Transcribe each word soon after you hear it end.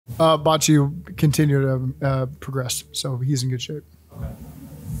Bocce continued to progress, so he's in good shape. Okay.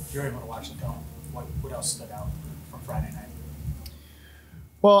 You're able to watch the film. What else stood out from Friday night?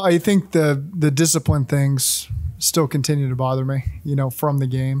 Well, I think the discipline things still continue to bother me, from the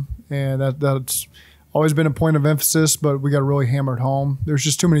game, and that's always been a point of emphasis. But we got to really hammer it home. There's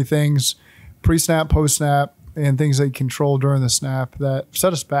just too many things, pre-snap, post-snap, and things they control during the snap that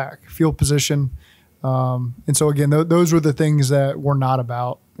set us back. Field position, and so again, those were the things that we're not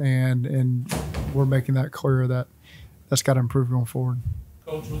about, and we're making that clear that that's got to improve going forward.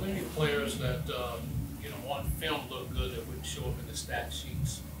 Coach, were there any players that on film looked good that wouldn't show up in the stat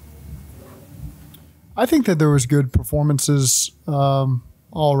sheets? I think that there was good performances all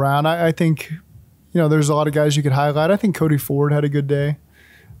around. I think, there's a lot of guys you could highlight. I think Cody Ford had a good day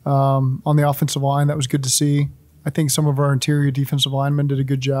on the offensive line. That was good to see. I think some of our interior defensive linemen did a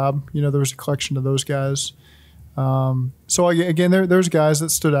good job. There was a collection of those guys. So again, there's guys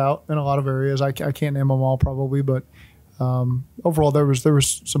that stood out in a lot of areas. I can't name them all probably, but overall there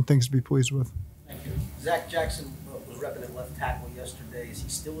was some things to be pleased with. Thank you. Zach Jackson was repping at left tackle yesterday. Is he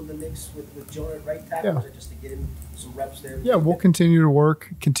still in the mix with Jonah at right tackle? Yeah. Or is it just to get him some reps there? Yeah, we'll continue to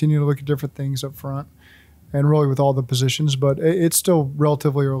work, continue to look at different things up front, and really with all the positions. But it's still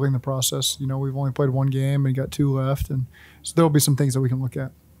relatively early in the process. We've only played one game and got 2 left, and so there'll be some things that we can look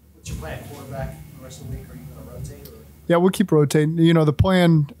at. What's your plan? Quarterback the rest of the week? Are you going to rotate? Or? Yeah, we'll keep rotating.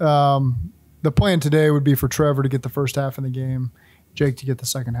 The plan today would be for Trevor to get the first half in the game, Jake to get the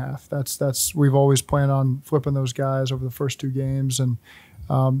second half. That's we've always planned on flipping those guys over the first 2 games, and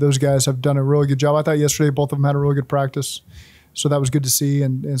those guys have done a really good job. I thought yesterday both of them had a really good practice, so that was good to see,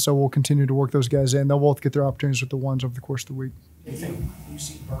 and so we'll continue to work those guys in. They'll both get their opportunities with the ones over the course of the week. Do you think you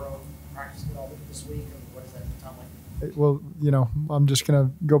see Burrow practicing at all this week, or what is that time like? Well, I'm just going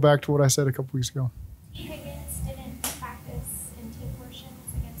to go back to what I said a couple weeks ago. Higgins didn't practice in team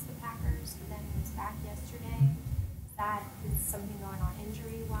portions against the Packers, but then he was back yesterday. Is something going on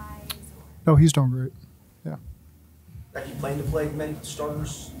injury-wise? No, he's doing great. Yeah. Are you planning to play many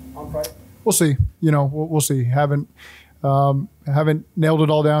starters on Friday? We'll see. We'll see. Haven't nailed it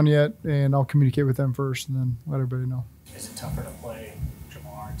all down yet, and I'll communicate with them first and then let everybody know. Is it tougher to play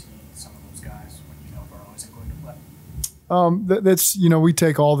Jamar, T, some of those guys when Burrow isn't going to play? That's we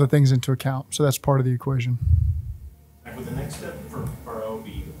take all the things into account, so that's part of the equation. And would the next step for Burrow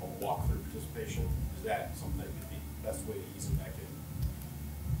be a walkthrough participation? Is that something that would be the best way to ease him back in?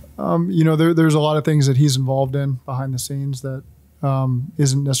 There's a lot of things that he's involved in behind the scenes that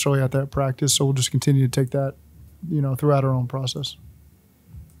isn't necessarily at that practice, so we'll just continue to take that, throughout our own process.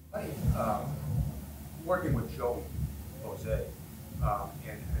 Working with Jose,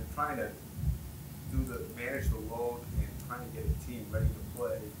 and trying to manage the load and trying to get a team ready to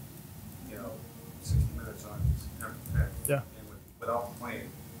play, 60 minutes on September 10th. Yeah. And without playing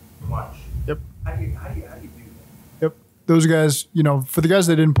much. Yep. How do you do that? Yep. Those guys, for the guys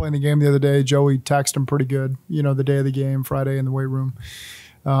that didn't play in the game the other day, Joey taxed them pretty good, the day of the game, Friday in the weight room.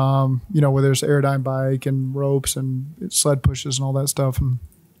 Where there's airdyne bike and ropes and sled pushes and all that stuff. And,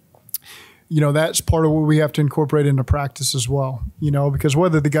 that's part of what we have to incorporate into practice as well, because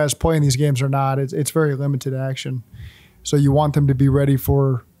whether the guys play in these games or not, it's very limited action. So you want them to be ready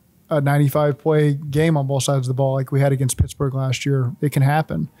for a 95-play game on both sides of the ball like we had against Pittsburgh last year. It can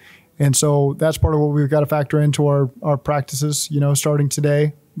happen. And so that's part of what we've got to factor into our practices, starting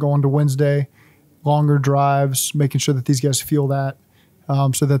today, going to Wednesday, longer drives, making sure that these guys feel that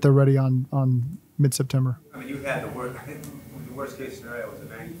so that they're ready on mid-September. I mean, you had the worst case scenario was a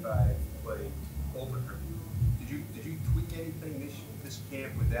 95-play opener. Did you tweak anything this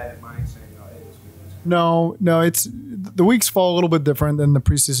camp with that in mind, saying, hey, this week? No, it's the weeks fall a little bit different than the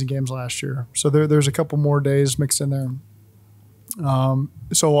preseason games last year. So there's a couple more days mixed in there.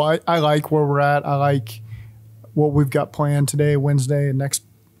 So I like where we're at. I like what we've got planned today, Wednesday, and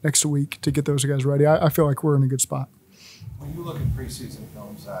next week to get those guys ready. I feel like we're in a good spot. When you look at preseason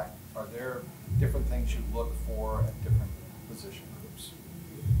film, Zach, are there different things you look for at different position groups?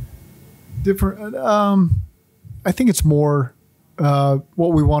 Different. I think it's more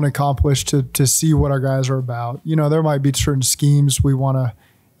what we want to accomplish to see what our guys are about. There might be certain schemes we want to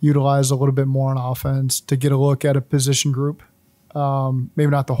utilize a little bit more on offense to get a look at a position group. Maybe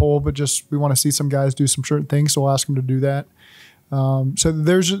not the whole, but just we want to see some guys do some certain things, so we'll ask them to do that. So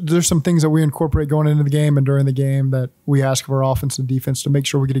there's some things that we incorporate going into the game and during the game that we ask of our offense and defense to make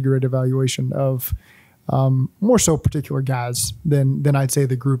sure we get a great evaluation of more so particular guys than I'd say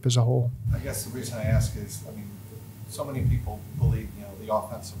the group as a whole. I guess the reason I ask is, so many people believe, the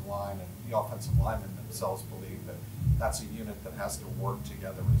offensive line and the offensive linemen themselves believe that that's a unit that has to work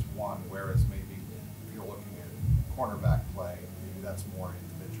together as one, whereas maybe if you're looking at cornerback play, maybe that's more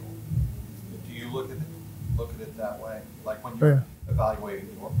individual. Do you look at it that way? Like when you're evaluating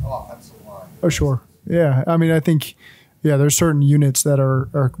your offensive line? Oh, sure. Yeah. I mean, I think, there's certain units that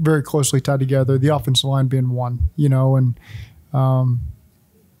are very closely tied together, the offensive line being one, and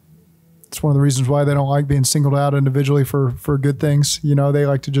it's one of the reasons why they don't like being singled out individually for good things. They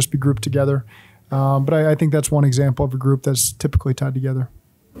like to just be grouped together. But I think that's one example of a group that's typically tied together.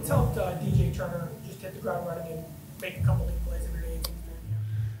 It's helped DJ Turner just hit the ground running and make a couple big plays every day.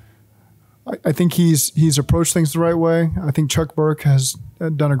 I think he's approached things the right way. I think Chuck Burke has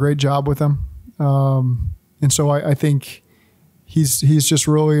done a great job with him. And so I think he's just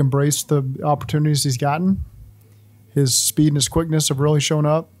really embraced the opportunities he's gotten. His speed and his quickness have really shown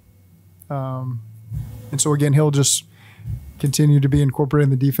up. And so, again, he'll just continue to be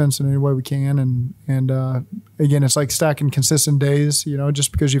incorporated in the defense in any way we can. And again, it's like stacking consistent days.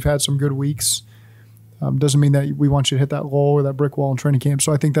 Just because you've had some good weeks doesn't mean that we want you to hit that wall or that brick wall in training camp.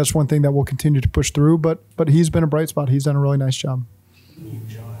 So I think that's one thing that we'll continue to push through. But he's been a bright spot. He's done a really nice job.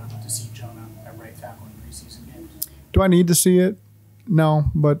 To see Jonah at right tackle in preseason games. Do I need to see it? No.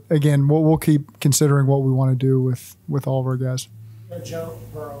 But, again, we'll keep considering what we want to do with all of our guys. Joe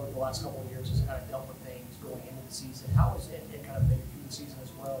Burrow in the last couple of years has kind of dealt with things going into the season. How is it, and kind of maybe through the season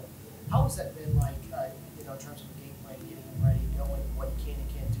as well, how has that been like, in terms of the game plan, getting him ready, knowing what he can and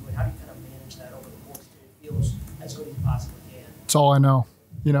can't do, and how do you kind of manage that over the course so it feels as good as you possibly can? It's all I know,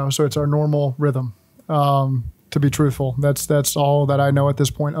 so it's our normal rhythm. To be truthful, that's all that I know at this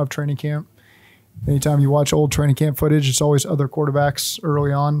point of training camp. Anytime you watch old training camp footage, it's always other quarterbacks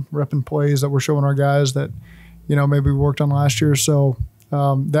early on repping plays that we're showing our guys that, maybe we worked on last year. So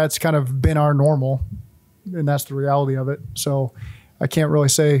that's kind of been our normal, and that's the reality of it. So I can't really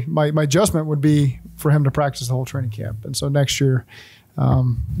say my adjustment would be for him to practice the whole training camp. And so next year,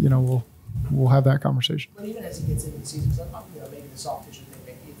 we'll have that conversation. But even as he gets into the season, maybe the soft tissue thing,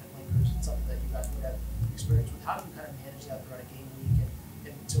 maybe if it lingers, it's something that you guys would have experience with. How do you kind of manage that throughout a game week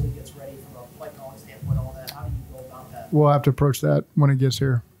and until he gets ready from a play calling standpoint, all that? How do you go about that? We'll have to approach that when it gets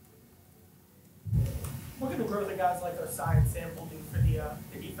here. What can the growth of guys like Osai and Sample do for the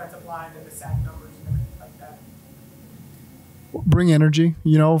defensive line and the sack numbers and everything like that? Bring energy.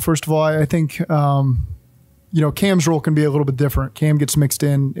 First of all, I think Cam's role can be a little bit different. Cam gets mixed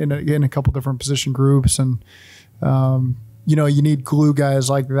in a couple different position groups, and you need glue guys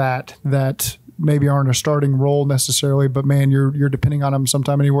like that maybe aren't a starting role necessarily, but man, you're depending on them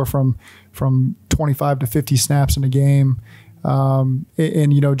sometime anywhere from 25 to 50 snaps in a game. And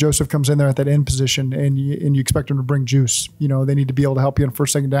Joseph comes in there at that end position, and you expect him to bring juice. They need to be able to help you on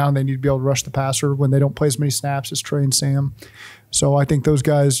first, second down. They need to be able to rush the passer when they don't play as many snaps as Trey and Sam. So I think those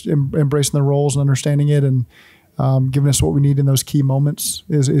guys embracing their roles and understanding it and giving us what we need in those key moments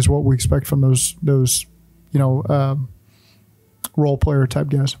is what we expect from those role player type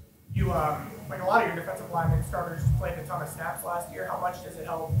guys. You like a lot of your defensive linemen starters played a ton of snaps last year. How much does it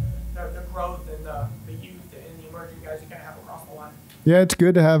help the growth and the youth and the emerging guys you kind of have across the line? Yeah, it's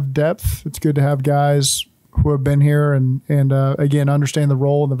good to have depth. It's good to have guys who have been here and again, understand the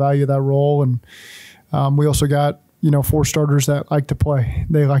role and the value of that role. And we also got, 4 starters that like to play.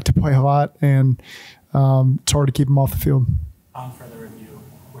 They like to play a lot, and it's hard to keep them off the field. On further review,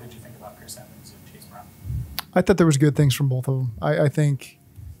 what did you think about Chris Evans and Chase Brown? I thought there was good things from both of them. I think,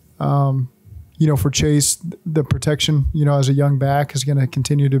 for Chase, the protection, as a young back is going to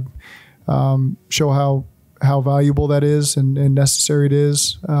continue to show how valuable that is and necessary it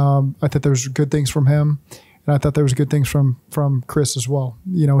is. I thought there was good things from him, and I thought there was good things from Chris as well.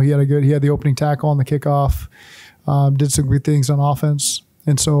 He had the opening tackle on the kickoff, did some good things on offense.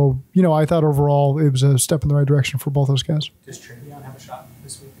 And so, I thought overall it was a step in the right direction for both those guys. Does Travion have a shot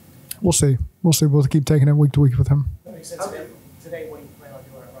this week? We'll see. We'll keep taking it week to week with him. That makes sense. Today, what do you plan on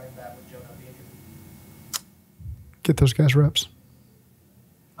doing at running back with Joe not being here? Get those guys reps.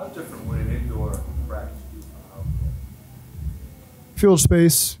 How different would an indoor practice be from outdoor? Field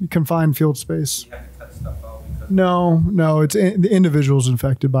space, confined field space. You have to cut stuff out because No, it's the individual's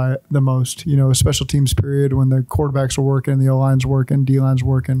infected by it the most. A special teams period when the quarterbacks are working, the O-line's working, D-line's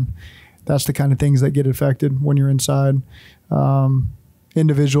working. That's the kind of things that get affected when you're inside.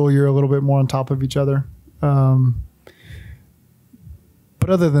 Individual, you're a little bit more on top of each other. But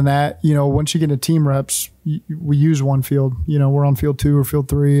other than that, once you get into team reps, we use one field. We're on field 2 or field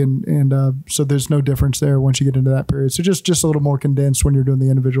 3, and so there's no difference there once you get into that period. So just a little more condensed when you're doing the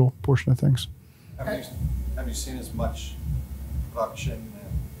individual portion of things. Have you seen as much production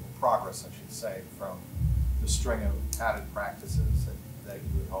and progress, I should say, from the string of padded practices that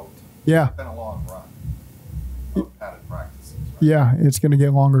you had hoped? Yeah. It's been a long run of padded practices. Right? Yeah, it's going to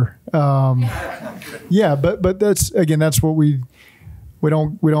get longer. Yeah, but that's what we we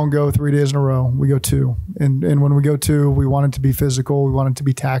don't go 3 days in a row. We go 2. And when we go 2, we want it to be physical. We want it to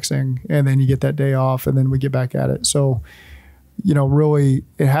be taxing. And then you get that day off, and then we get back at it. So, really,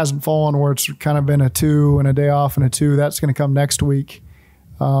 it hasn't fallen where it's kind of been a 2 and a day off and a 2. That's going to come next week.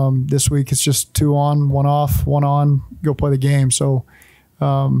 This week it's just 2 on, 1 off, 1 on, go play the game. So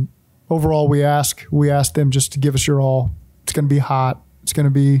overall, we ask them just to give us your all. It's going to be hot. It's going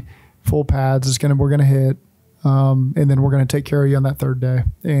to be full pads. We're going to hit, and then we're going to take care of you on that 3rd day.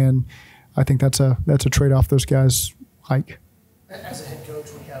 And I think that's a trade-off those guys like. As a head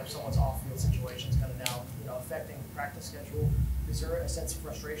coach, when you have someone's off-field situations kind of now affecting the practice schedule, is there a sense of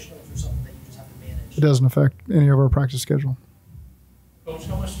frustration, or is there something that you just have to manage? It doesn't affect any of our practice schedule. Coach,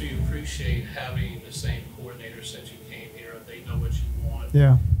 how much do you appreciate having the same coordinator since you came here? They know what you want.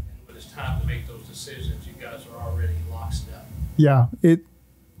 Yeah. And when it's time to make those decisions, you guys are already lockstep. Yeah.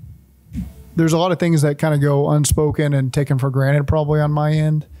 There's a lot of things that kind of go unspoken and taken for granted probably on my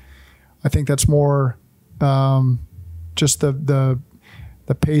end. I think that's more just the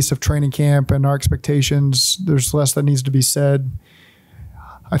pace of training camp and our expectations. There's less that needs to be said.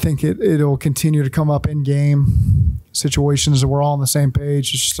 I think it'll continue to come up in game situations that we're all on the same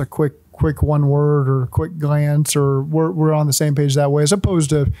page. It's just a quick one word or a quick glance, or we're on the same page that way, as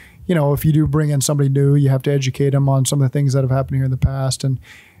opposed to, if you do bring in somebody new, you have to educate them on some of the things that have happened here in the past. And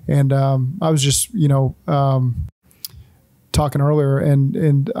I was just, talking earlier,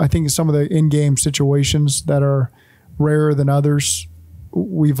 and I think some of the in-game situations that are rarer than others,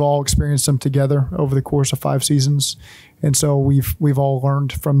 we've all experienced them together over the course of 5 seasons. And so we've all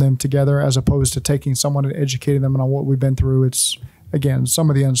learned from them together, as opposed to taking someone and educating them on what we've been through. It's, again, some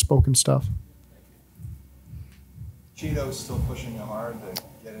of the unspoken stuff. Cheeto's still pushing you hard to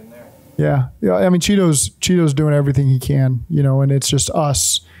get in there? Yeah. I mean, Cheeto's doing everything he can, and it's just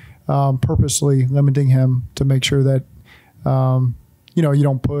us purposely limiting him to make sure that, you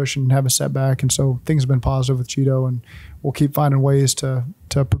don't push and have a setback. And so things have been positive with Cheeto, and we'll keep finding ways to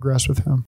progress with him.